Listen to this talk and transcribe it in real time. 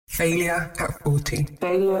Failure at 40.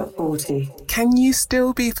 Failure at 40. Can you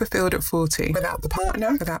still be fulfilled at 40 without the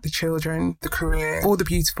partner, without the children, the career, or the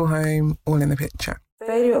beautiful home all in the picture?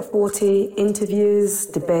 Failure at 40 interviews,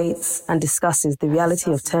 debates, and discusses the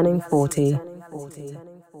reality of turning 40.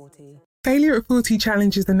 Failure at 40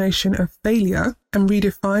 challenges the notion of failure and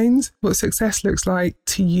redefines what success looks like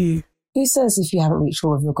to you. Who says if you haven't reached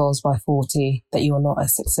all of your goals by 40 that you are not a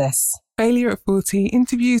success? Failure at 40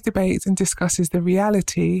 interviews, debates, and discusses the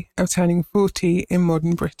reality of turning 40 in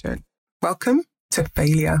modern Britain. Welcome to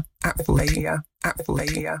Failure at 40. Failure at 40.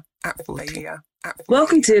 Failure at 40. Failure at 40.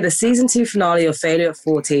 Welcome to the season 2 finale of Failure at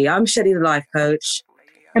 40. I'm Shelley, the life coach.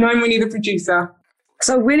 And I'm Winnie, the producer.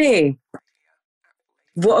 So Winnie,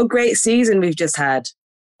 what a great season we've just had.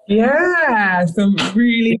 Yeah, some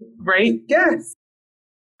really great guests.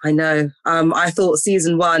 I know. I thought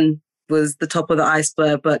season 1 was the top of the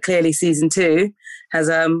iceberg, but clearly season 2 has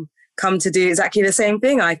come to do exactly the same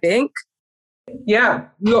thing, I think. Yeah,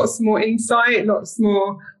 lots more insight, lots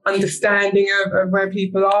more understanding of where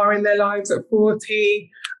people are in their lives at 40,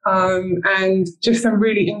 and just some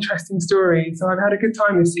really interesting stories. So I've had a good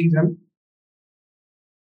time this season.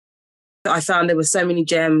 I found there were so many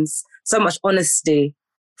gems, so much honesty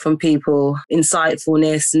from people,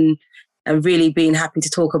 insightfulness, and really being happy to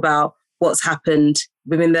talk about what's happened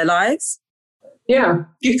within their lives. Yeah,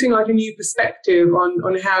 getting like a new perspective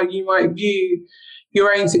on how you might view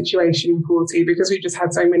your own situation in 40, because we've just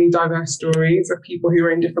had so many diverse stories of people who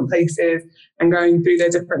are in different places and going through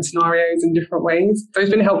their different scenarios in different ways. So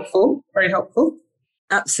it's been helpful, very helpful.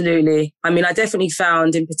 Absolutely. I mean, I definitely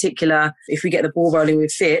found in particular, if we get the ball rolling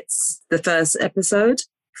with Fitz, the first episode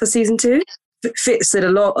for season 2, Fitz said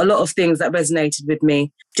a lot of things that resonated with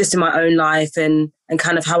me just in my own life and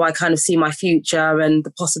kind of how I kind of see my future and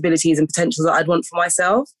the possibilities and potentials that I'd want for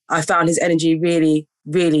myself. I found his energy really,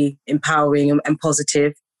 really empowering and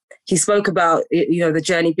positive. He spoke about, the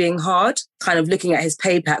journey being hard, kind of looking at his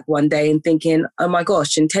pay pack one day and thinking, oh my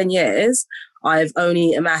gosh, in 10 years, I've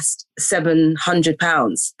only amassed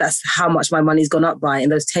 £700. That's how much my money's gone up by in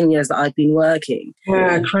those 10 years that I've been working.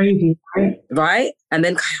 Yeah, crazy. Right? And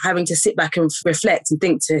then having to sit back and reflect and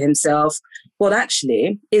think to himself, well,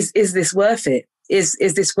 actually, is this worth it? Is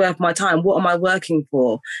this worth my time? What am I working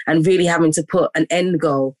for? And really having to put an end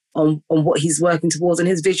goal on what he's working towards in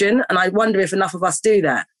his vision. And I wonder if enough of us do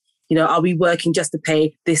that. Are we working just to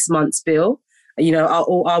pay this month's bill?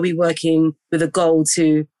 Or are we working with a goal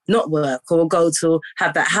to not work, or a goal to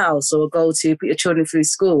have that house, or a goal to put your children through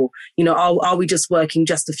school? Are we just working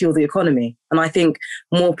just to fuel the economy? And I think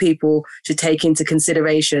more people should take into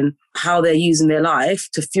consideration how they're using their life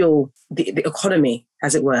to fuel the economy,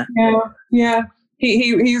 as it were. Yeah.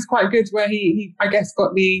 He was quite good where he I guess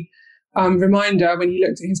got the reminder when he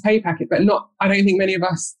looked at his pay packet, but I don't think many of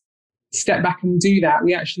us step back and do that.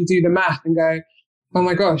 We actually do the math and go, oh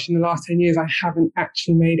my gosh, in the last 10 years, I haven't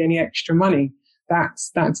actually made any extra money.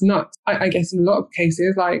 That's nuts. I guess in a lot of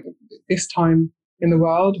cases, like this time in the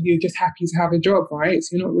world, you're just happy to have a job, right?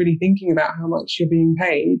 So you're not really thinking about how much you're being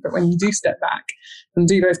paid. But when you do step back and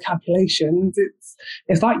do those calculations,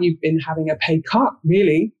 it's like you've been having a pay cut,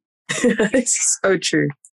 really. It's so true.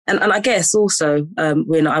 And I guess also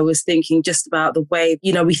when I was thinking just about the way,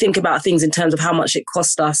 we think about things in terms of how much it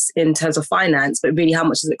cost us in terms of finance, but really how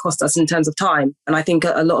much does it cost us in terms of time? And I think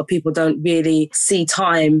a lot of people don't really see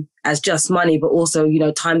time as just money, but also,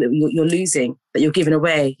 time that you're losing, that you're giving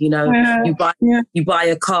away. You buy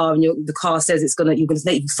a car and the car says you're going to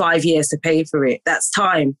take you 5 years to pay for it. That's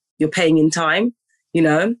time. You're paying in time,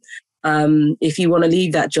 If you want to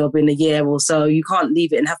leave that job in a year or so, you can't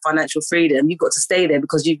leave it and have financial freedom. You've got to stay there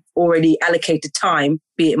because you've already allocated time,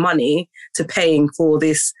 be it money, to paying for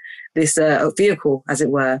this vehicle, as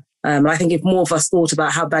it were. I think if more of us thought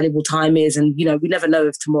about how valuable time is, and we never know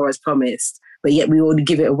if tomorrow's promised, but yet we already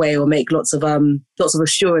give it away or make lots of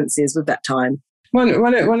assurances with that time. One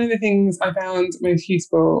of the things I found most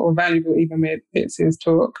useful or valuable, even with Fitz's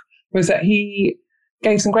talk, was that he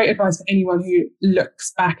gave some great advice for anyone who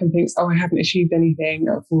looks back and thinks, oh, I haven't achieved anything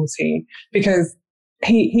at 40, because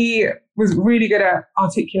he was really good at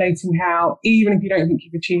articulating how, even if you don't think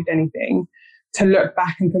you've achieved anything, to look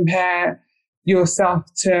back and compare yourself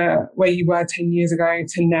to where you were 10 years ago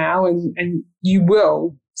to now, and you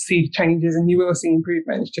will see changes and you will see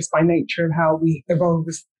improvements just by nature of how we evolve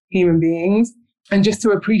as human beings. And just to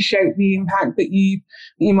appreciate the impact that you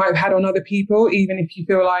might have had on other people, even if you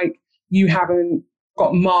feel like you haven't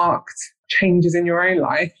got marked changes in your own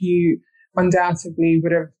life, you undoubtedly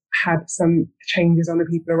would have had some changes on the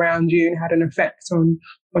people around you and had an effect on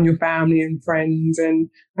your family and friends, and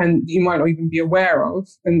you might not even be aware of,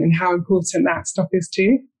 and how important that stuff is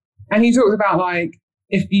too. And he talks about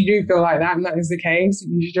if you do feel like that and that is the case,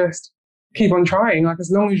 you should just keep on trying. Like,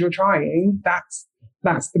 as long as you're trying, that's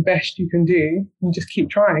the best you can do, and just keep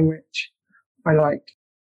trying, which I like.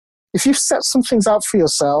 If you've set some things out for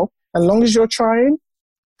yourself, as long as you're trying,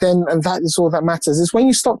 then, and that is all that matters. It's when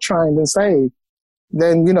you stop trying and say,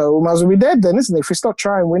 then, we might as well be dead then, isn't it? If we stop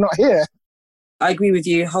trying, we're not here. I agree with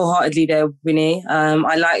you wholeheartedly there, Winnie.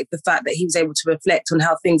 I like the fact that he was able to reflect on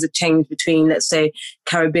how things have changed between, let's say,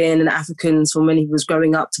 Caribbean and Africans from when he was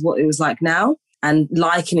growing up to what it was like now, and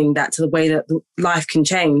likening that to the way that life can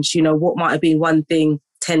change. What might have been one thing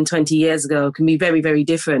 10, 20 years ago can be very, very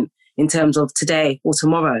different in terms of today or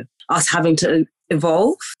tomorrow. Us having to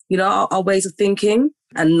evolve, our ways of thinking,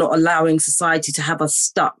 and not allowing society to have us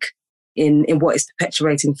stuck in what is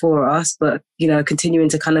perpetuating for us, but, continuing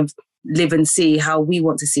to kind of live and see how we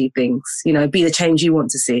want to see things, be the change you want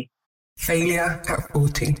to see. Failure at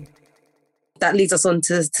 40. That leads us on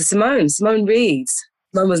to Simone. Simone Reid.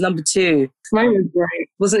 Simone was number 2. Simone was great.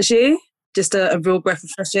 Wasn't she? Just a real breath of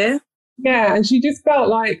fresh air. Yeah, and she just felt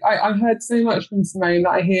like, I heard so much from Simone that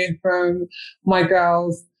I hear from my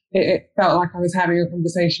girls. It felt like I was having a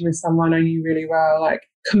conversation with someone I knew really well, like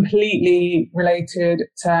completely related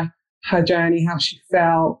to her journey, how she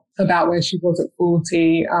felt about where she was at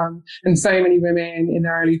 40. And so many women in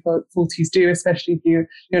their early 40s do, especially if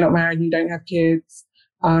you're not married and you don't have kids.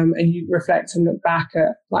 And you reflect and look back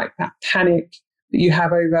at like that panic that you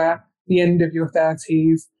have over the end of your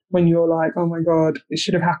 30s when you're like, oh my God, it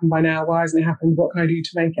should have happened by now. Why hasn't it happened? What can I do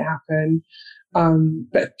to make it happen?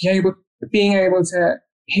 But being able to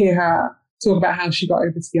hear her talk about how she got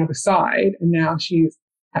over to the other side and now she's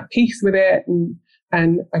at peace with it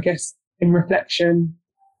and I guess in reflection,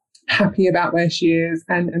 happy about where she is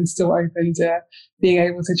and still open to being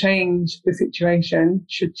able to change the situation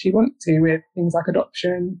should she want to, with things like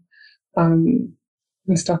adoption and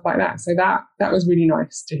stuff like that. So that was really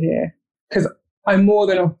nice to hear, because I more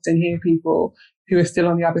than often hear people who are still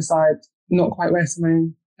on the other side, not quite where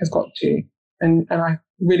Simone has got to. And I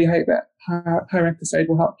really hope that her episode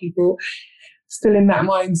will help people still in that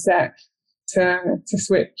mindset to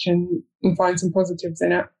switch and find some positives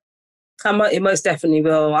in it. It most definitely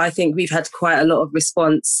will. I think we've had quite a lot of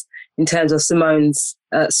response in terms of Simone's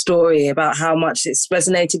story about how much it's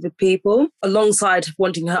resonated with people. Alongside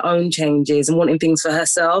wanting her own changes and wanting things for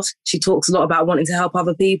herself, she talks a lot about wanting to help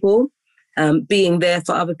other people, being there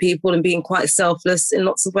for other people and being quite selfless in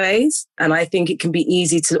lots of ways. And I think it can be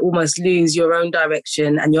easy to almost lose your own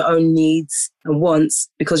direction and your own needs and wants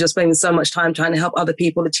because you're spending so much time trying to help other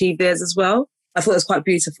people achieve theirs as well. I thought it was quite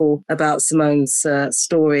beautiful about Simone's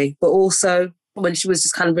story, but also when she was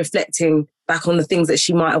just kind of reflecting back on the things that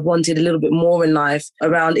she might have wanted a little bit more in life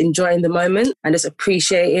around enjoying the moment and just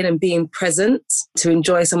appreciating and being present to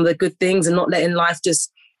enjoy some of the good things and not letting life just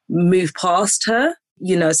move past her.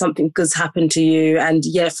 Something good's happened to you and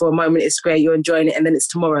for a moment it's great, you're enjoying it, and then it's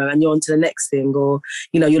tomorrow and you're on to the next thing, or,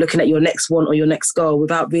 you're looking at your next want or your next goal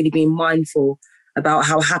without really being mindful about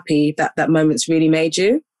how happy that moment's really made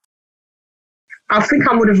you. I think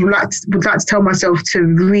I would like to tell myself to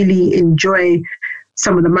really enjoy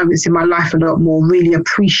some of the moments in my life a lot more, really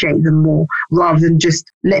appreciate them more, rather than just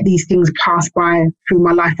let these things pass by through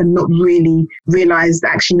my life and not really realize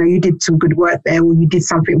that actually, no, you did some good work there, or you did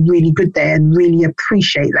something really good there, and really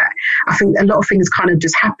appreciate that. I think a lot of things kind of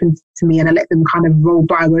just happened to me and I let them kind of roll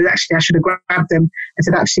by, where actually I should have grabbed them and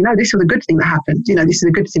said, actually, no, this was a good thing that happened. This is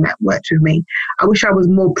a good thing that worked with me. I wish I was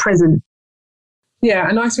more present. Yeah,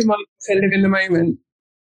 a nice reminder to live in the moment.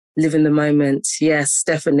 Live in the moment, yes,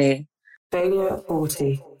 definitely. Failure at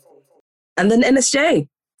 40. And then NSJ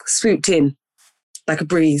swooped in like a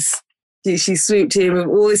breeze. She swooped in with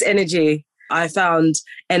all this energy. I found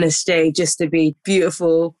NSJ just to be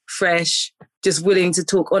beautiful, fresh, just willing to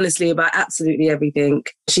talk honestly about absolutely everything.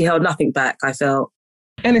 She held nothing back, I felt.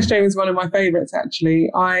 NSJ was one of my favourites,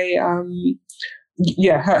 actually. Her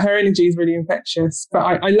energy is really infectious, but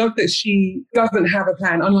I love that she doesn't have a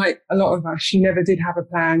plan. Unlike a lot of us, she never did have a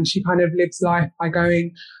plan. She kind of lives life by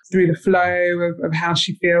going through the flow of how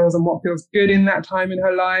she feels and what feels good in that time in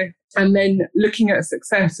her life. And then looking at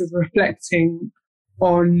success as reflecting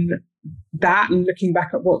on that and looking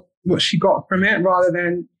back at what she got from it, rather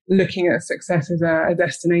than looking at success as a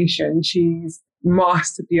destination. She's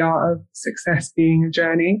mastered the art of success being a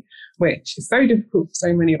journey, which is so difficult for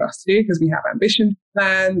so many of us to do because we have ambition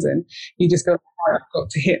plans and you just go, oh, I've got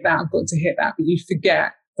to hit that, but you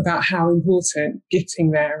forget about how important getting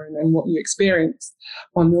there and what you experience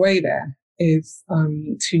on the way there is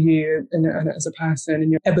to you and as a person and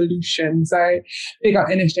your evolution. So big up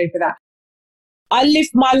NSJ for that. I live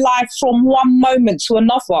my life from one moment to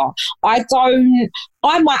another. I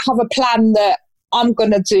might have a plan that I'm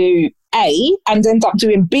going to do A and end up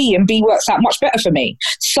doing B, and B works out much better for me.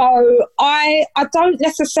 So I don't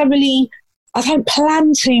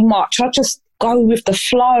plan too much. I just go with the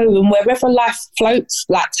flow, and wherever life floats,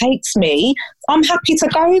 takes me, I'm happy to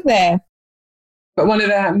go there. But one of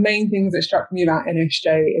the main things that struck me about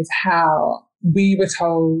NSJ is how we were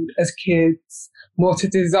told as kids what a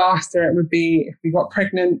disaster it would be if we got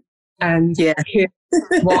pregnant and kids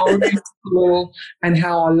while we were in school, and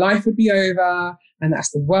how our life would be over, and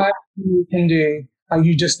that's the worst thing you can do.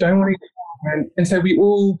 You just don't want to get pregnant. And so we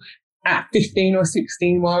all, at 15 or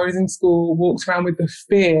 16, while I was in school, walked around with the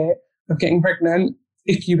fear of getting pregnant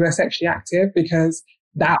if you were sexually active, because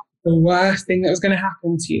that was the worst thing that was going to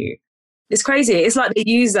happen to you. It's crazy. It's like they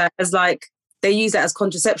use that as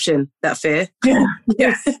contraception, that fear. Yeah.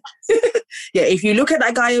 Yeah. Yeah, if you look at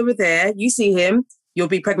that guy over there, you see him, you'll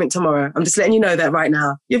be pregnant tomorrow. I'm just letting you know that right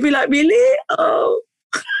now. You'll be like, really? Oh.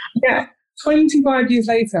 Yeah. 25 years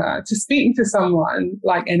later, to speak to someone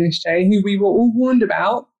like NSJ, who we were all warned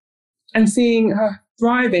about, and seeing her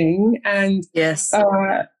thriving and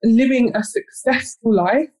living a successful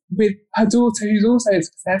life with her daughter, who's also a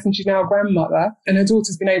success, and she's now a grandmother, and her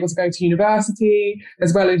daughter's been able to go to university,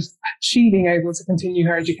 as well as she being able to continue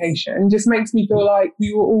her education, just makes me feel like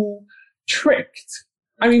we were all tricked.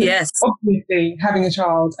 I mean, obviously, having a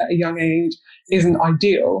child at a young age isn't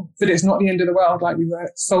ideal, but it's not the end of the world like we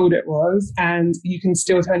were sold it was. And you can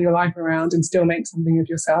still turn your life around and still make something of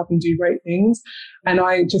yourself and do great things. And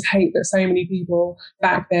I just hate that so many people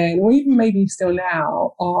back then, or even maybe still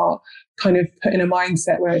now, are kind of put in a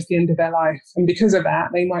mindset where it's the end of their life. And because of that,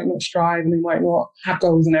 they might not strive and they might not have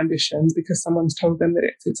goals and ambitions because someone's told them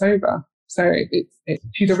that it's over. So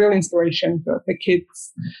she's a real inspiration for the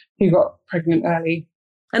kids who got pregnant early.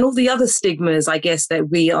 And all the other stigmas, I guess, that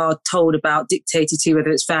we are told about, dictated to,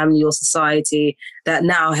 whether it's family or society, that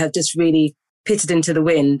now have just really pitted into the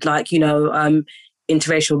wind, like,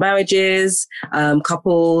 interracial marriages,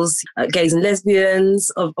 couples, gays and lesbians,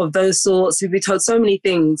 of those sorts. We've been told so many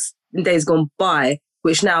things in days gone by,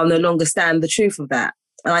 which now no longer stand the truth of that.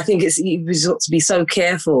 And I think we've got to be so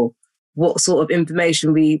careful what sort of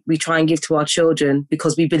information we try and give to our children,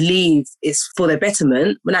 because we believe it's for their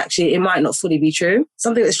betterment, when actually it might not fully be true.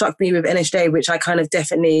 Something that struck me with NSJ, which I kind of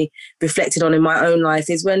definitely reflected on in my own life,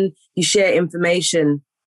 is when you share information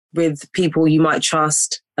with people you might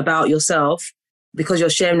trust about yourself, because you're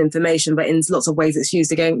sharing information, but in lots of ways it's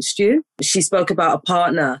used against you. She spoke about a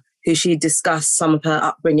partner who she discussed some of her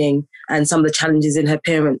upbringing and some of the challenges in her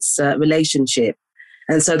parents' relationship.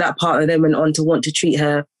 And so that partner then went on to want to treat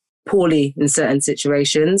her poorly in certain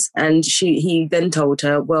situations. And he then told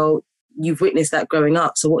her, well, you've witnessed that growing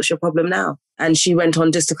up, so what's your problem now? And she went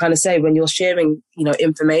on just to kind of say, when you're sharing,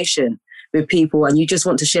 information with people and you just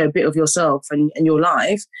want to share a bit of yourself and your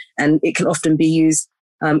life, and it can often be used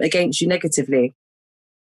against you negatively.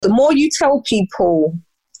 The more you tell people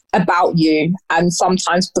about you and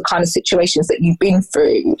sometimes the kind of situations that you've been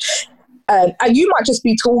through, and you might just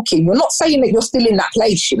be talking. You're not saying that you're still in that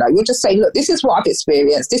place, You're just saying, look, this is what I've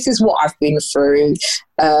experienced. This is what I've been through.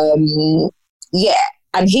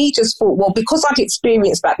 And he just thought, well, because I'd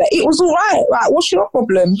experienced back there, it was all right. Like, what's your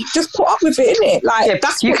problem? You just put up with it, innit? Like,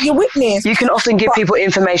 that's what you witnessed. You can often give people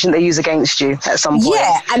information they use against you at some point.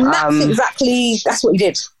 Yeah, and that's what he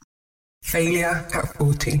did. Failure at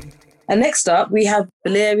 40. And next up, we have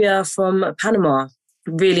Valeria from Panama.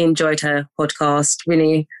 Really enjoyed her podcast.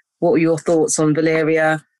 Really, what were your thoughts on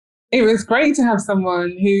Valeria? It was great to have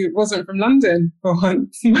someone who wasn't from London for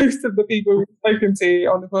once. Most of the people we've spoken to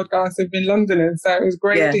on the podcast have been Londoners. So it was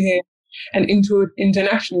great to hear an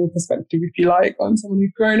international perspective, if you like, on someone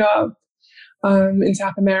who's grown up in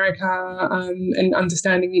South America and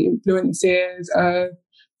understanding the influences of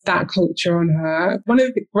that culture on her. One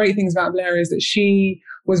of the great things about Valeria is that she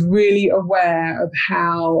was really aware of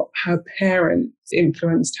how her parents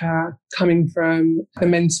influenced her, coming from the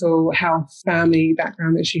mental health family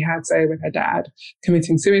background that she had, so with her dad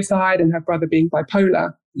committing suicide and her brother being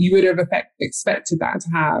bipolar. You would have expected that to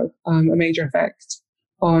have a major effect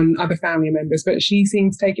on other family members, but she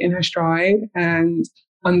seemed to take it in her stride and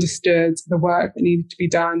understood the work that needed to be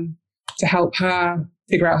done to help her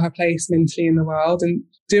figure out her place mentally in the world. And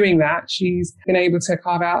doing that, she's been able to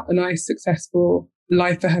carve out a nice, successful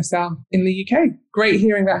life for herself in the UK. Great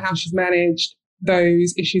hearing about how she's managed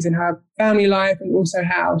those issues in her family life, and also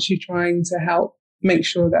how she's trying to help make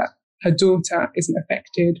sure that her daughter isn't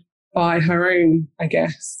affected by her own,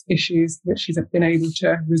 issues that she's been able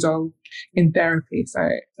to resolve in therapy. So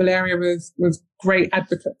Valeria was great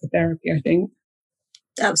advocate for therapy, I think.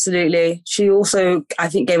 Absolutely. She also, I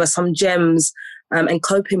think, gave us some gems and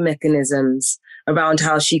coping mechanisms around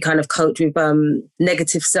how she kind of coped with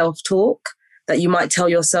negative self-talk that you might tell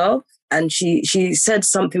yourself. And she said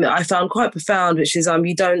something that I found quite profound, which is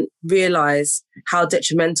you don't realise how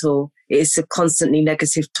detrimental it is to constantly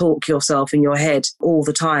negative talk yourself in your head all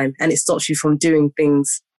the time. And it stops you from doing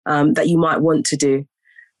things that you might want to do.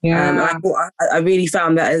 Yeah. I really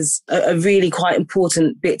found that as a really quite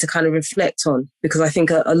important bit to kind of reflect on, because I think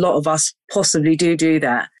a lot of us possibly do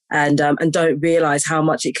that and don't realise how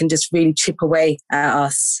much it can just really chip away at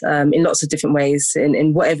us in lots of different ways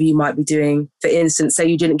in whatever you might be doing. For instance, say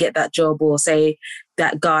you didn't get that job, or say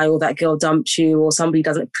that guy or that girl dumped you, or somebody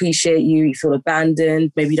doesn't appreciate you, you feel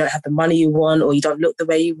abandoned, maybe you don't have the money you want, or you don't look the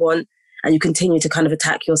way you want, and you continue to kind of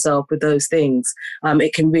attack yourself with those things.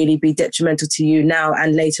 It can really be detrimental to you now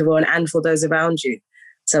and later on, and for those around you.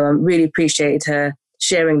 So I really appreciated her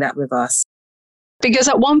sharing that with us. Because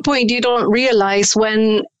at one point you don't realize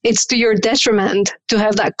when it's to your detriment to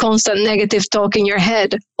have that constant negative talk in your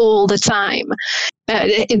head all the time.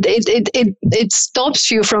 It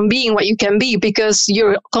stops you from being what you can be, because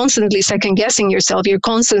you're constantly second guessing yourself. You're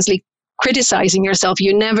constantly criticizing yourself.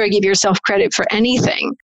 You never give yourself credit for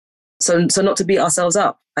anything. So not to beat ourselves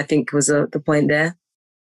up, I think was the point there.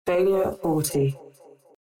 Failure at 40.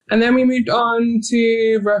 And then we moved on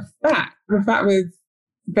to Rafat. Rafat was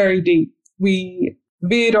very deep. We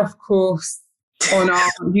veered off course on our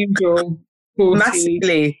usual 40.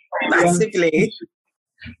 Massively.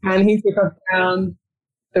 And he took us down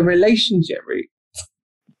the relationship route.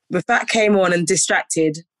 Rafat came on and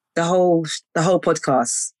distracted the whole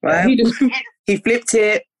podcast, right? He flipped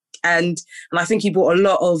it. And I think he brought a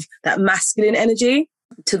lot of that masculine energy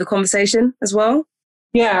to the conversation as well.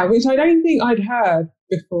 Yeah, which I don't think I'd heard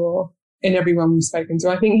before in everyone we've spoken to.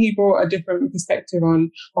 I think he brought a different perspective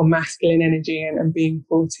on masculine energy and being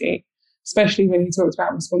 40, especially when he talked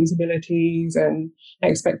about responsibilities and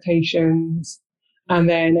expectations, and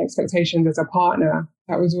then expectations as a partner.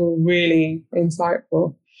 That was all really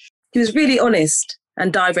insightful. He was really honest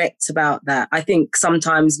and direct about that. I think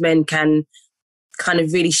sometimes men can kind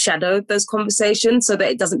of really shadow those conversations so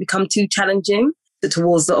that it doesn't become too challenging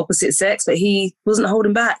towards the opposite sex, but he wasn't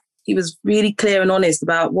holding back. He was really clear and honest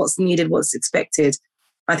about what's needed, what's expected.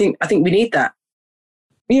 I think we need that.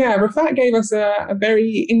 Yeah, Rafat gave us a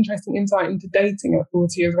very interesting insight into dating at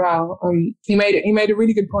 40 as well. He made a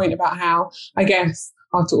really good point about how, I guess,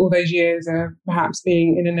 after all those years of perhaps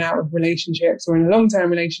being in and out of relationships or in a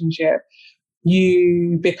long-term relationship,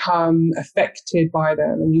 you become affected by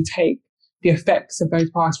them and you take the effects of those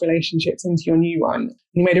past relationships into your new one.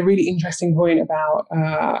 He made a really interesting point about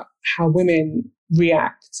how women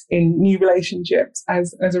react in new relationships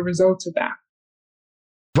as a result of that.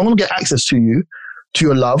 If I want to get access to you, to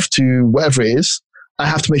your love, to whatever it is, I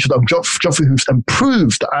have to make sure that I've jumped through hoops and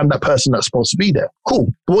prove that I'm that person that's supposed to be there.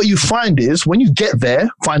 Cool. But what you find is when you get there,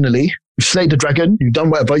 finally, you've slayed the dragon, you've done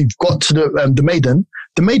whatever, you've got to the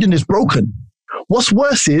maiden is broken. What's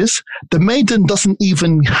worse is the maiden doesn't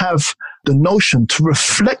even have the notion to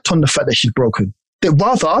reflect on the fact that she's broken. They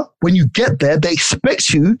rather, when you get there, they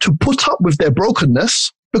expect you to put up with their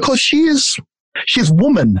brokenness because she's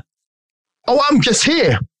woman. Oh, I'm just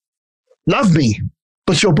here. Love me.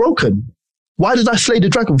 But you're broken. Why did I slay the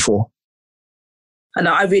dragon for? And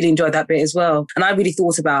I really enjoyed that bit as well. And I really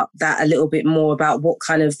thought about that a little bit more, about what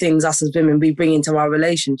kind of things us as women we bring into our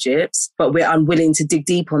relationships, but we're unwilling to dig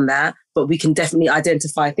deep on that. But we can definitely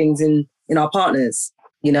identify things in our partners.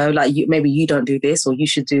 You know, like maybe you don't do this or you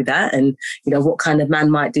should do that. And, you know, what kind of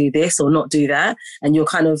man might do this or not do that. And you're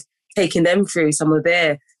kind of taking them through some of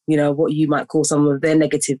their, you know, what you might call some of their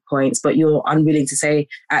negative points, but you're unwilling to say,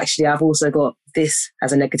 actually, I've also got this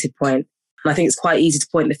as a negative point. And I think it's quite easy to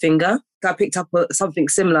point the finger. I picked up something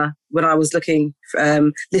similar when I was listening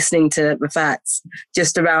to Rafat,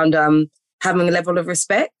 just around having a level of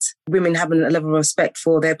respect, women having a level of respect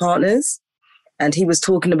for their partners. And he was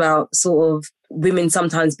talking about sort of women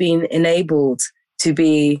sometimes being enabled to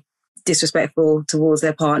be disrespectful towards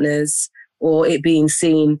their partners, or it being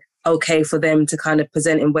seen okay for them to kind of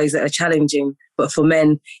present in ways that are challenging. But for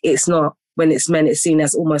men, it's not. When it's men, it's seen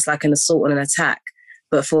as almost like an assault and an attack.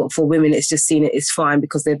 But for women, it's just seen it's fine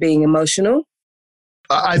because they're being emotional.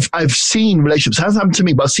 I've seen relationships, it hasn't happened to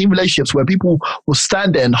me, but I've seen relationships where people will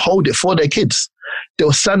stand there and hold it for their kids.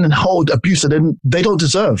 They'll stand and hold abuse that they don't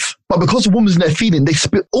deserve. But because a woman's in their feeling, they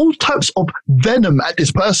spit all types of venom at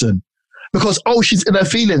this person. Because, oh, she's in her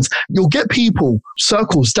feelings. You'll get people,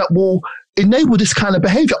 circles that will enable this kind of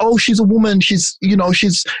behavior. Oh, she's a woman. She's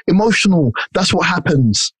emotional. That's what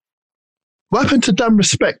happens. What happened to damn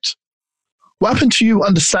respect? What happened to you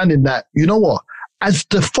understanding that, you know what, as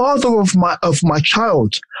the father of my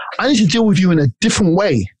child, I need to deal with you in a different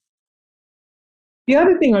way. The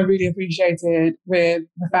other thing I really appreciated with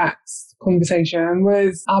the facts conversation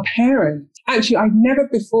was our parents. Actually, I'd never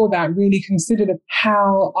before that really considered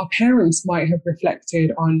how our parents might have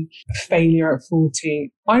reflected on failure at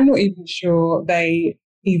 40. I'm not even sure they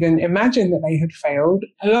even imagined that they had failed.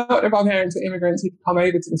 A lot of our parents are immigrants who've come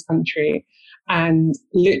over to this country and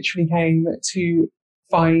literally came to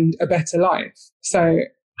find a better life. So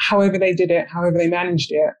however they did it, however they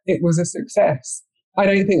managed it, it was a success. I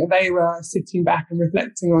don't think that they were sitting back and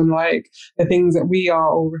reflecting on like the things that we are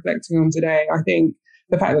all reflecting on today. I think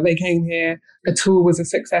the fact that they came here at all was a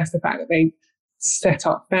success. The fact that they set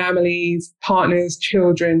up families, partners,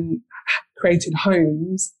 children, created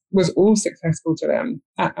homes was all successful to them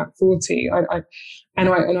at 40.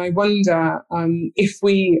 I wonder if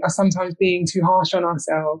we are sometimes being too harsh on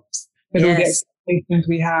ourselves with all the expectations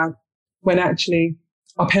we have, when actually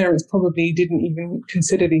our parents probably didn't even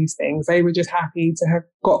consider these things. They were just happy to have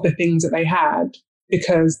got the things that they had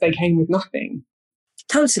because they came with nothing.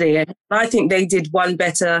 Totally. I think they did one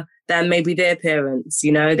better than maybe their parents.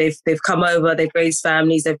 You know, they've come over, they've raised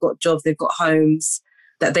families, they've got jobs, they've got homes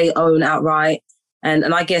that they own outright. And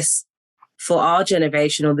I guess for our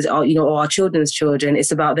generation or our children's children,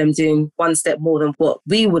 it's about them doing one step more than what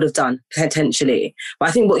we would have done potentially. But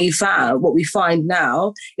I think what we find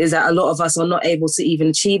now is that a lot of us are not able to even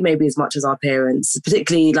achieve maybe as much as our parents,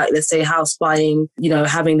 particularly like, let's say, house buying,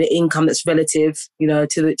 having the income that's relative, to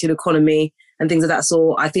the economy and things of that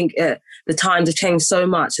sort. I think the times have changed so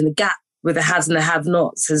much, and the gap with the haves and the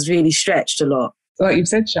have-nots has really stretched a lot. Like you've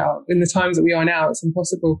said, Shal, in the times that we are now, it's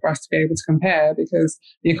impossible for us to be able to compare because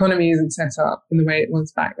the economy isn't set up in the way it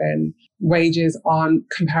was back then. Wages aren't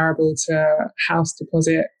comparable to house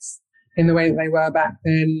deposits in the way that they were back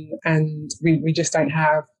then. And we just don't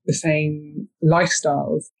have the same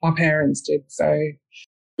lifestyles our parents did. So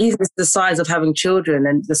even the size of having children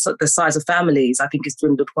and the size of families, I think, has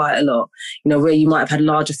dwindled quite a lot. Where you might have had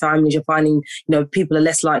larger families, you're finding, people are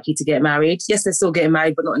less likely to get married. Yes, they're still getting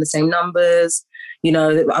married, but not in the same numbers.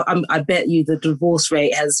 I bet you the divorce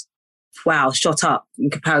rate has, shot up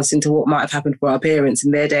in comparison to what might have happened for our parents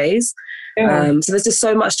in their days. Yeah. So there's just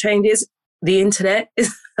so much changes. The internet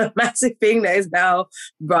is a massive thing that is now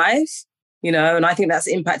rife, and I think that's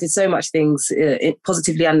impacted so much things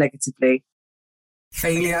positively and negatively.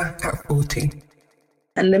 Failure at 40.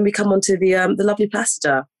 And then we come on to the lovely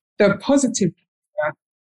Placido. The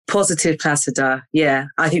positive Placido. Yeah,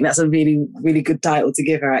 I think that's a really, really good title to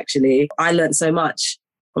give her, actually. I learned so much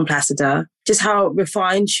from Placido, just how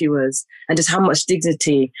refined she was and just how much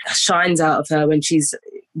dignity shines out of her when she's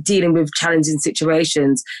dealing with challenging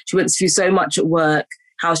situations. She went through so much at work,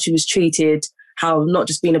 how she was treated, how not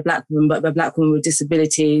just being a black woman, but a black woman with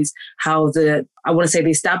disabilities, how the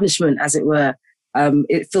establishment, as it were,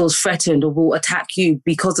 it feels threatened or will attack you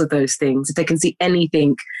because of those things. If they can see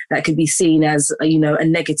anything that could be seen as, a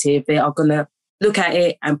negative, they are going to look at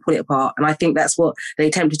it and pull it apart. And I think that's what they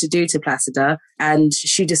attempted to do to Placido. And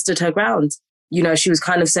she just stood her ground. She was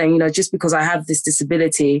kind of saying, just because I have this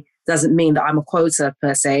disability doesn't mean that I'm a quota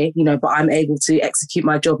per se, but I'm able to execute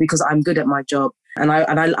my job because I'm good at my job. And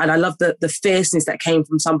I love the fierceness that came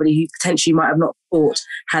from somebody who potentially might have not thought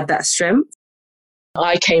had that strength.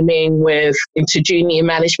 I came into junior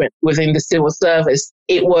management within the civil service.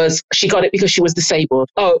 She got it because she was disabled.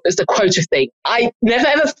 Oh, it's the quota thing. I never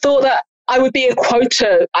ever thought that I would be a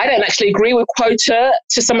quota. I don't actually agree with quota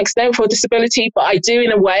to some extent for disability, but I do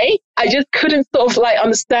in a way. I just couldn't sort of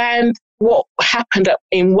understand what happened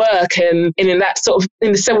in work and in that sort of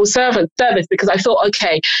in the civil service because I thought,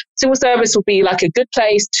 okay, civil service will be like a good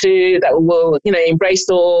place that will, embrace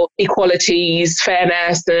all equalities,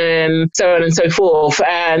 fairness and so on and so forth.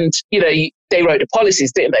 And, they wrote the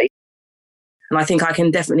policies, didn't they? And I think I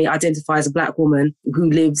can definitely identify as a black woman who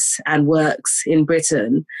lives and works in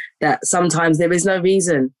Britain that sometimes there is no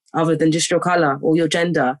reason other than just your colour or your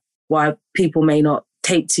gender why people may not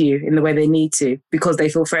take to you in the way they need to because they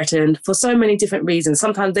feel threatened for so many different reasons.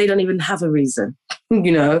 Sometimes they don't even have a reason,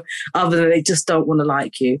 other than they just don't want to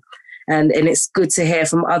like you. And it's good to hear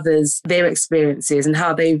from others their experiences and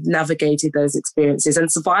how they've navigated those experiences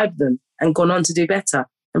and survived them and gone on to do better.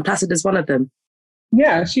 And Placido's one of them.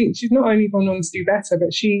 Yeah, she's not only gone on to do better,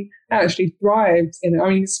 but she actually thrived in it. I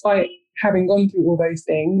mean, despite having gone through all those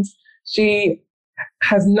things, she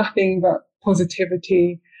has nothing but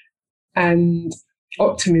positivity and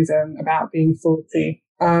optimism about being 40.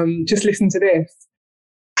 Just listen to this.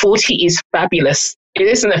 40 is fabulous. It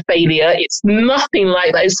isn't a failure. It's nothing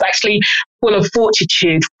like that. It's actually full of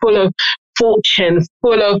fortitude, full of fortune,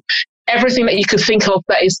 full of everything that you could think of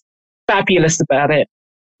that is fabulous about it.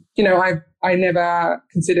 I never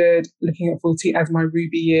considered looking at 40 as my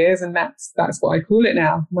ruby years, and that's what I call it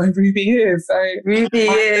now, my ruby years. So ruby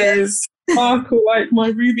years. Sparkle like my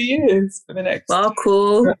ruby years for the next.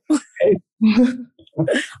 Sparkle.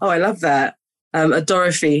 Oh, I love that. A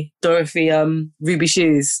Dorothy, ruby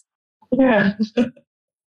shoes. Yeah.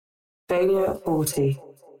 Failure at 40.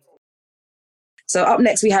 So up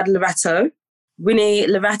next we had Loretto. Winnie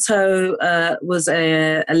Loretto was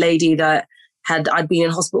a lady that I'd been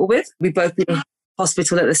in hospital with. We'd both been in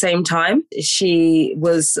hospital at the same time. She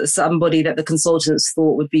was somebody that the consultants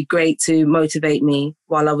thought would be great to motivate me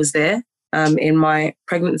while I was there in my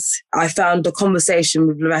pregnancy. I found the conversation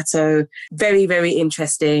with Loretto very, very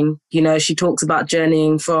interesting. You know, she talks about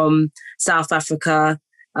journeying from South Africa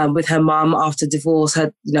with her mum after divorce.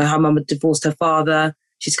 Her mum had divorced her father.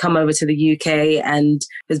 She's come over to the UK and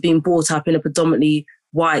has been brought up in a predominantly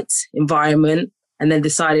white environment, and then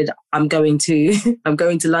decided I'm going to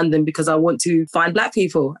London because I want to find Black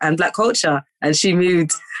people and Black culture. And she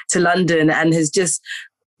moved to London and has just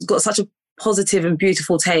got such a positive and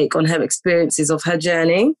beautiful take on her experiences of her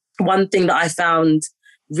journey. One thing that I found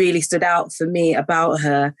really stood out for me about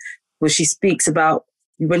her was she speaks about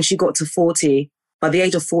when she got to 40, by the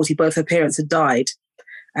age of 40, both her parents had died.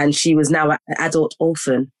 And she was now an adult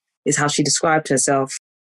orphan, is how she described herself.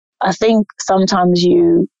 I think sometimes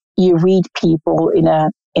you read people in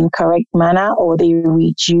an incorrect manner, or they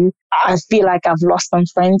read you. I feel like I've lost some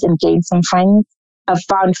friends and gained some friends. I've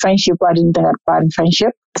found friendship rather than bad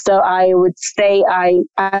friendship. So I would say I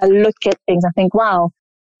look at things, I think, wow.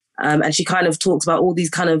 And she kind of talks about all these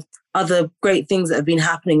kind of other great things that have been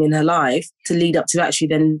happening in her life to lead up to actually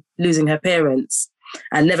then losing her parents.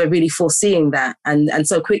 And never really foreseeing that. And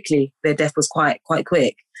so quickly, their death was quite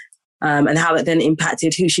quick. And how it then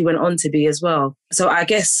impacted who she went on to be as well. So I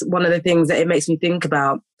guess one of the things that it makes me think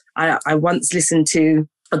about, I once listened to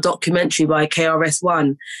a documentary by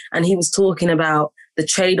KRS-One, and he was talking about the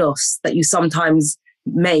trade-offs that you sometimes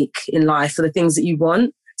make in life for the things that you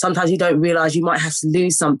want. Sometimes you don't realize you might have to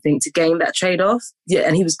lose something to gain that trade-off. Yeah,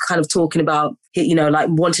 and he was kind of talking about, like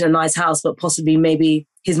wanting a nice house, but possibly maybe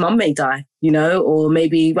his mum may die, or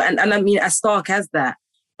maybe, and I mean, as stark as that,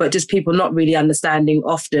 but just people not really understanding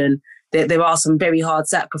often that there are some very hard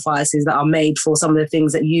sacrifices that are made for some of the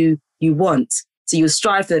things that you want. So you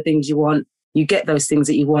strive for the things you want, you get those things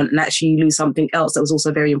that you want, and actually you lose something else that was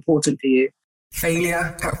also very important for you.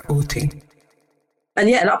 Failure at 40.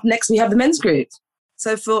 And up next we have the men's group.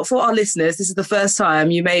 So for our listeners, this is the first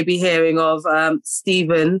time you may be hearing of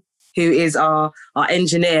Stephen, who is our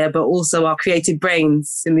engineer, but also our creative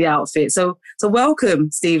brains in the outfit. So welcome,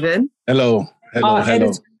 Stephen. Hello. Editor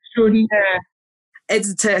extraordinaire.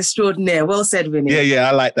 Editor extraordinaire. Well said, Winnie. Yeah,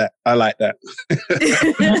 I like that.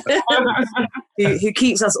 who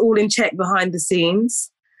keeps us all in check behind the scenes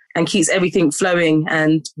and keeps everything flowing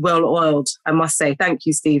and well-oiled, I must say. Thank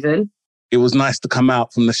you, Stephen. It was nice to come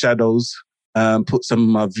out from the shadows, put some of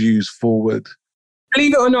my views forward.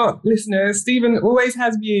 Believe it or not, listeners, Stephen always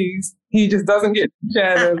has views. He just doesn't get to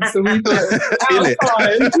share them. So we thought,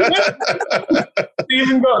 outside.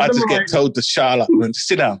 Stephen got I them just right. get told to shut up and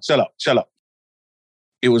sit down, shut up.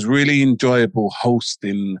 It was really enjoyable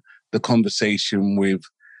hosting the conversation with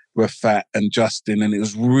Rafat and Justin, and it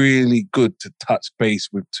was really good to touch base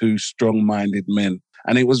with two strong-minded men.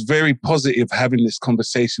 And it was very positive having this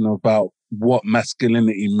conversation about what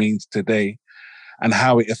masculinity means today and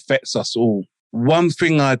how it affects us all. One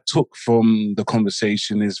thing I took from the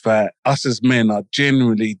conversation is that us as men are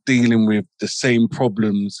generally dealing with the same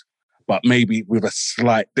problems, but maybe with a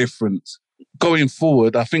slight difference. Going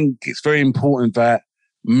forward, I think it's very important that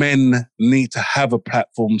men need to have a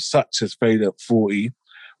platform such as Failure at 40,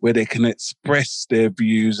 where they can express their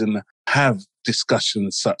views and have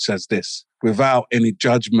discussions such as this without any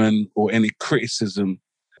judgment or any criticism,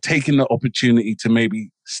 taking the opportunity to maybe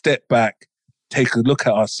step back, take a look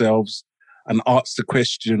at ourselves and ask the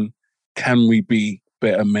question, can we be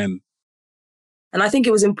better men? And I think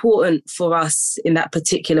it was important for us in that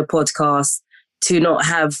particular podcast to not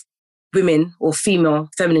have women or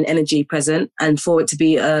feminine energy present, and for it to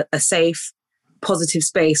be a safe, positive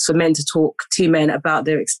space for men to talk to men about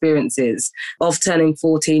their experiences of turning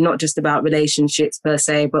 40, not just about relationships per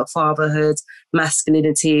se, but fatherhood,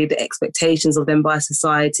 masculinity, the expectations of them by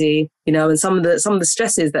society, and some of the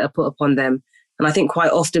stresses that are put upon them. And I think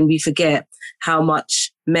quite often we forget how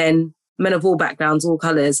much men of all backgrounds, all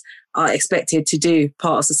colours, are expected to do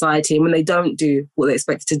part of society. And when they don't do what they're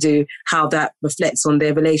expected to do, how that reflects on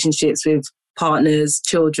their relationships with partners,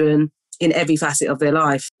 children, in every facet of their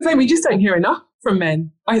life. So we just don't hear enough from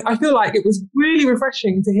men. I feel like it was really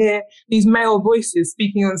refreshing to hear these male voices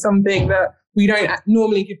speaking on something that we don't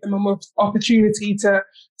normally give them an opportunity to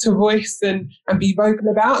voice and be vocal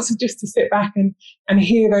about. So just to sit back and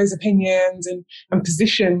hear those opinions and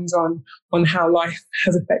positions on how life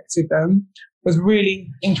has affected them was really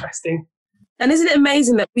interesting. And isn't it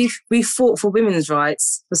amazing that we've fought for women's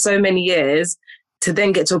rights for so many years to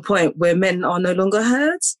then get to a point where men are no longer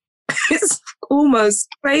heard? It's almost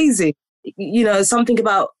crazy. You know, something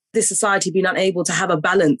about this society being unable to have a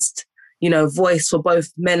balanced, you know, voice for both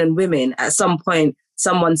men and women. At some point,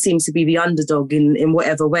 someone seems to be the underdog in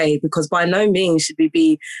whatever way, because by no means should we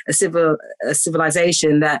be a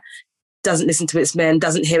civilization that doesn't listen to its men,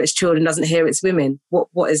 doesn't hear its children, doesn't hear its women.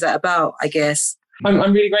 What is that about, I guess?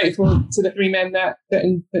 I'm really grateful to the 3 men that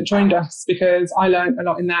joined us, because I learned a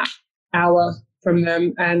lot in that hour from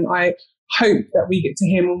them. And I hope that we get to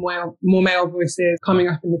hear more male voices coming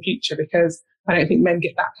up in the future, because I don't think men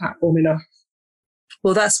get that platform enough.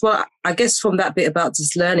 Well, that's what I guess from that bit about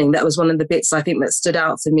just learning, that was one of the bits I think that stood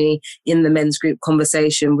out for me in the men's group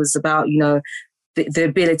conversation, was about, you know, the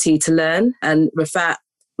ability to learn. And Rafat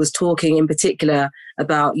was talking in particular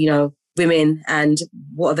about, you know, women and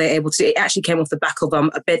what are they able to do. It actually came off the back of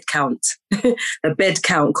a bed count, a bed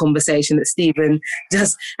count conversation that Stephen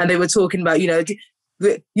does. And they were talking about,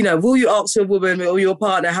 will you ask your woman or your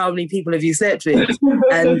partner, how many people have you slept with?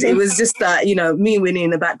 And it was just that, you know, me and Winnie in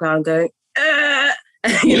the background going,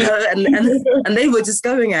 you know, and they were just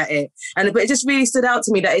going at it. But it just really stood out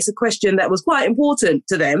to me that it's a question that was quite important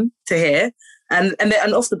to them to hear. And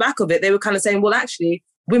off the back of it, they were kind of saying, well, actually,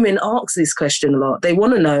 women ask this question a lot. They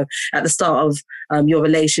want to know at the start of your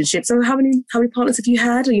relationship. So how many partners have you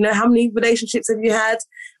had? Or, you know, how many relationships have you had?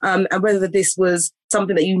 And whether this was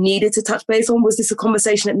something that you needed to touch base on. Was this a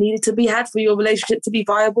conversation that needed to be had for your relationship to be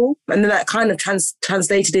viable? And then that kind of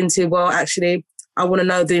translated into, well, actually, I want to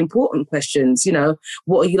know the important questions. You know,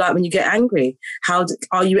 what are you like when you get angry?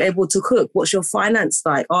 Are you able to cook? What's your finance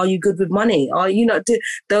like? Are you good with money?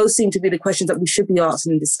 Those seem to be the questions that we should be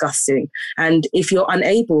asking and discussing. And if you're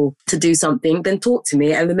unable to do something, then talk to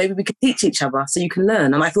me, and then maybe we could teach each other so you can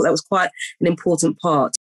learn. And I thought that was quite an important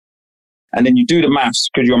part. And then you do the maths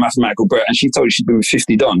because you're a mathematical Brit, and she told you she's been with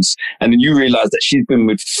 50 dons. And then you realise that she's been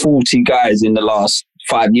with 40 guys in the last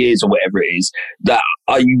 5 years or whatever it is. That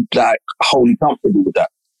are you like wholly comfortable with that?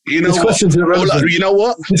 You know, this question's irrelevant. You know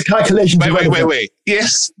what? This calculation's irrelevant. Wait.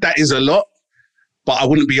 Yes, that is a lot, but I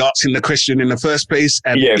wouldn't be asking the question in the first place.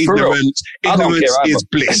 And Yeah, ignorance is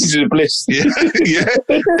bliss. Bliss. Yeah.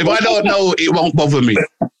 If I don't know, it won't bother me.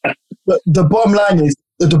 But the bottom line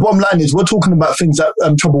is, we're talking about things that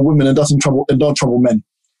trouble women and don't trouble men.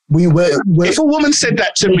 If a woman said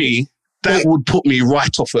that to me, that would put me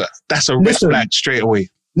right off her. That's a red flag straight away.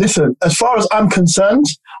 Listen, as far as I'm concerned,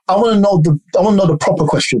 I want to know the proper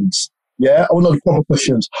questions. Yeah, I want to know the proper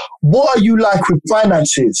questions. What are you like with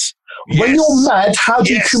finances? Yes. When you're mad, how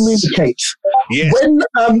do you communicate? Yes. When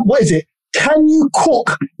what is it? Can you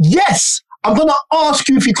cook? Yes. I'm going to ask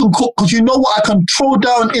you if you can cook, because you know what? I can throw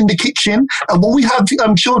down in the kitchen. And when we have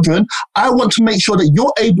children, I want to make sure that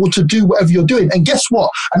you're able to do whatever you're doing. And guess what?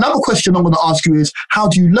 Another question I'm going to ask you is, how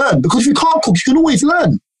do you learn? Because if you can't cook, you can always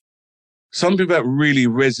learn. Something that really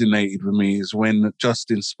resonated with me is when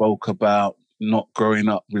Justin spoke about not growing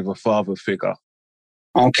up with a father figure.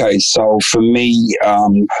 Okay, so for me,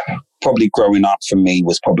 probably growing up for me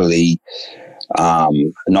was probably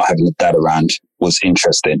not having a dad around was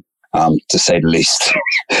interesting. To say the least.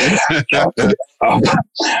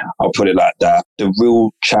 I'll put it like that. The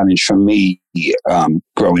real challenge for me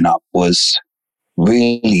growing up was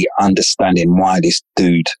really understanding why this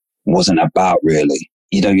dude wasn't about really.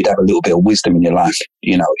 You know, you'd have a little bit of wisdom in your life,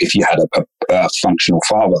 you know, if you had a functional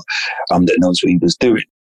father that knows what he was doing.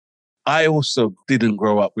 I also didn't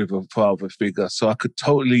grow up with a father figure, so I could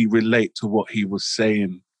totally relate to what he was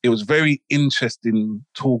saying. It was very interesting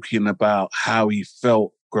talking about how he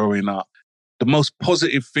felt growing up. The most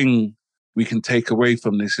positive thing we can take away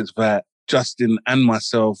from this is that Justin and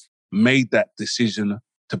myself made that decision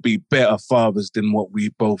to be better fathers than what we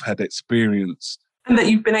both had experienced. And that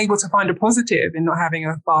you've been able to find a positive in not having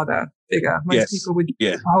a father figure. Most people would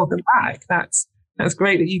hold them back. That's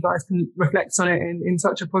great that you guys can reflect on it in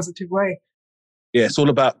such a positive way. Yeah, it's all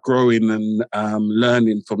about growing and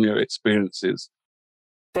learning from your experiences.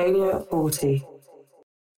 Failure 40.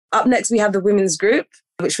 Up next, we have the women's group,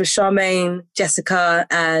 which was Charmaine, Jessica,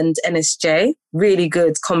 and NSJ. Really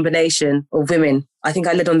good combination of women. I think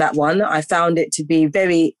I led on that one. I found it to be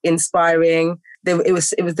very inspiring. There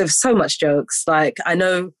was so much jokes. Like, I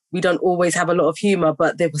know we don't always have a lot of humor,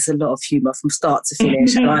 but there was a lot of humor from start to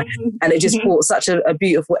finish. And it just brought such a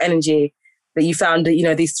beautiful energy that you found, you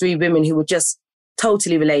know, these 3 women who were just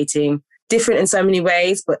totally relating, different in so many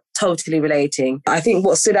ways, but totally relating. I think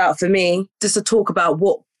what stood out for me, just to talk about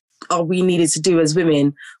what are we needed to do as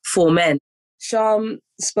women for men. Sham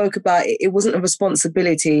spoke about it wasn't a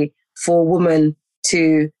responsibility for a woman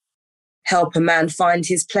to help a man find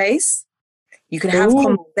his place. You can have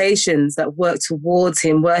conversations that work towards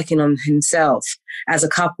him working on himself as a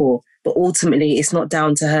couple, but ultimately it's not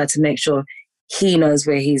down to her to make sure he knows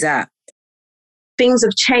where he's at. Things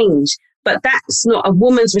have changed, but that's not a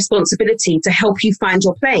woman's responsibility to help you find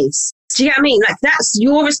your place. Do you get what I mean? Like, that's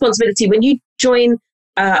your responsibility when you join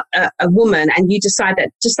a woman and you decide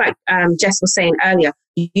that, just like Jess was saying earlier,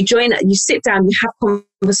 you join, you sit down, you have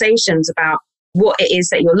conversations about what it is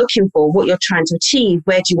that you're looking for, what you're trying to achieve,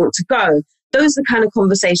 where do you want to go? Those are the kind of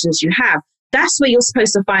conversations you have. That's where you're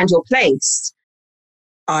supposed to find your place.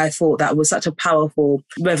 I thought that was such a powerful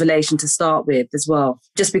revelation to start with as well.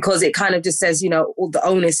 Just because it kind of just says, all the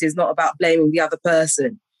onus is not about blaming the other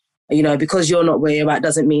person. Because you're not where you're at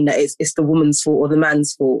doesn't mean that it's the woman's fault or the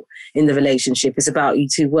man's fault in the relationship. It's about you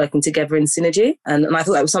two working together in synergy. And I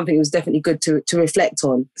thought that was something that was definitely good to reflect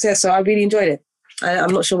on. So I really enjoyed it.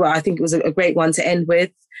 I'm not sure what, I think it was a great one to end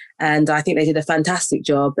with. And I think they did a fantastic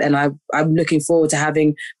job. And I'm looking forward to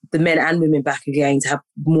having the men and women back again to have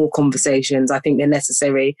more conversations. I think they're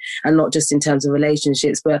necessary, and not just in terms of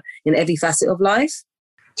relationships, but in every facet of life.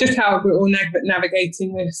 Just how we're all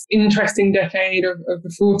navigating this interesting decade of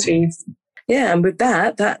the 40s. Yeah, and with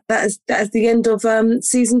that is the end of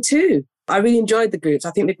season 2. I really enjoyed the groups.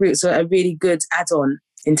 I think the groups were a really good add-on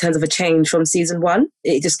in terms of a change from season 1.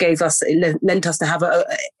 It just lent us to have an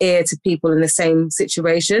ear to people in the same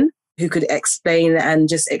situation who could explain and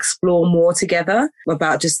just explore more together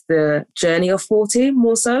about just the journey of 40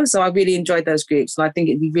 more so. So I really enjoyed those groups, and I think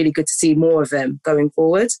it'd be really good to see more of them going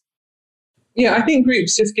forward. Yeah, I think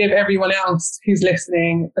groups just give everyone else who's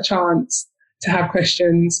listening a chance to have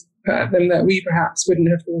questions put at them that we perhaps wouldn't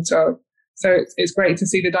have thought of. So it's great to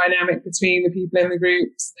see the dynamic between the people in the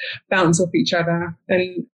groups bounce off each other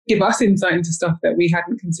and give us insight into stuff that we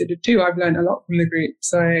hadn't considered too. I've learned a lot from the group.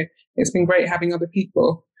 So it's been great having other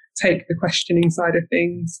people take the questioning side of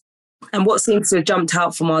things. And what seems to have jumped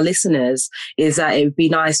out from our listeners is that it would be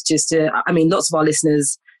nice just to, lots of our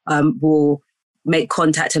listeners will make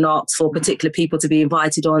contact and ask for particular people to be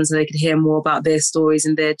invited on so they could hear more about their stories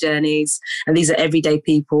and their journeys. And these are everyday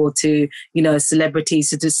people to, celebrities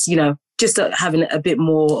to just having a bit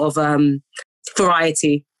more of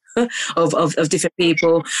variety of different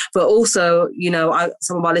people. But also,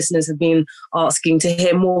 some of our listeners have been asking to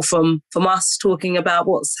hear more from us, talking about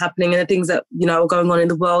what's happening and the things that, are going on in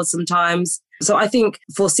the world sometimes. So I think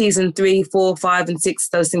for season 3, 4, 5 and 6,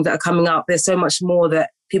 those things that are coming up, there's so much more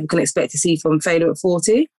that people can expect to see from Failure at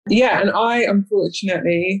 40. Yeah, and I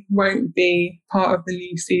unfortunately won't be part of the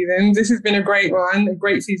new season. This has been a great one, a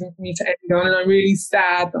great season for me to end on, and I'm really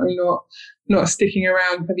sad that I'm not sticking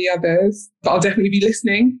around for the others, but I'll definitely be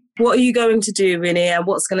listening. What are you going to do, Winnie, and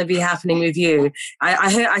what's going to be happening with you?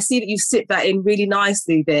 I see that you've sipped that in really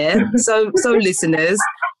nicely there. So listeners,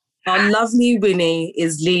 our lovely Winnie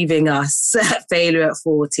is leaving us at Failure at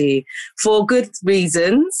 40 for good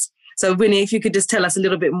reasons. So, Winnie, if you could just tell us a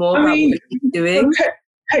little bit more about what you're doing.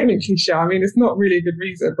 Technically, Shah, it's not really a good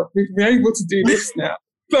reason, but we've been able to do this now.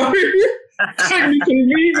 So, technically,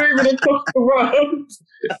 me moving across the world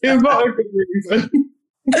is not a good reason.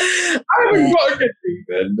 I haven't got a good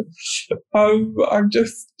reason. I'm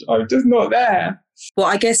just not there. Well,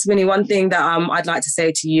 I guess, Winnie, one thing that I'd like to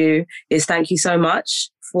say to you is thank you so much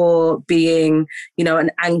for being, an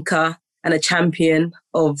anchor and a champion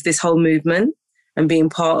of this whole movement and being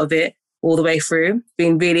part of it all the way through,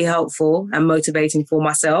 being really helpful and motivating for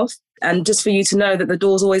myself. And just for you to know that the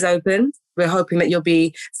door's always open. We're hoping that you'll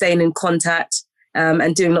be staying in contact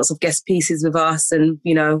and doing lots of guest pieces with us. And,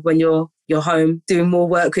 when you're home, doing more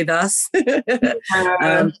work with us.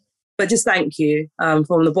 But just thank you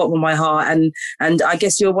from the bottom of my heart. And I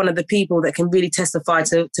guess you're one of the people that can really testify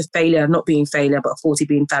to failure, not being failure, but 40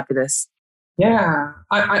 being fabulous. Yeah,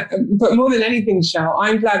 but more than anything, Shell,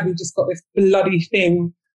 I'm glad we just got this bloody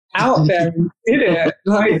thing out there and did it.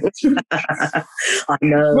 I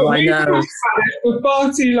know. For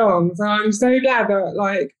far too long, so I'm so glad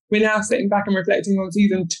that we're now sitting back and reflecting on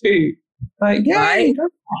season 2. Yay,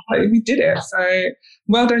 we did it. So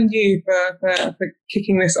well done you for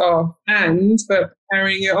kicking this off and for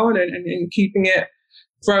carrying it on and keeping it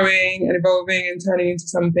growing and evolving and turning into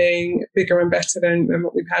something bigger and better than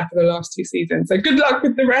what we've had for the last 2 seasons. So good luck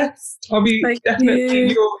with the rest. I'll be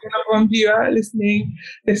definitely your number one viewer, listening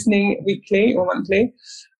weekly or monthly.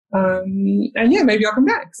 And yeah, maybe I'll come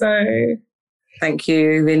back. So thank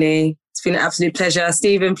you, Winnie. It's been an absolute pleasure.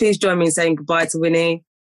 Stephen, please join me in saying goodbye to Winnie.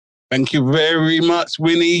 Thank you very much,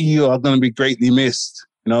 Winnie. You are going to be greatly missed.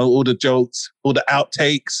 You know, all the jokes, all the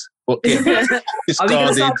outtakes. What get Are we going to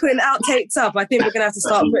discarded. start putting outtakes up? I think we're going to have to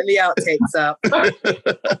start putting the outtakes up.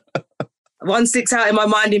 One sticks out in my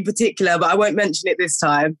mind in particular, but I won't mention it this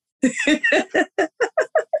time.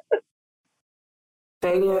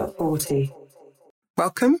 Failure at 40.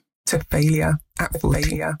 Welcome to Failure at 40.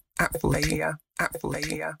 Failure at 40. Failure at 40.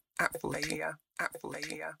 Failure at 40. Failure at 40.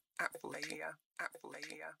 Failure at 40. Failure at 40.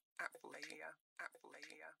 Failure at 40. Failure at 40.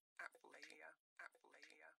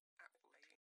 Failure at 40.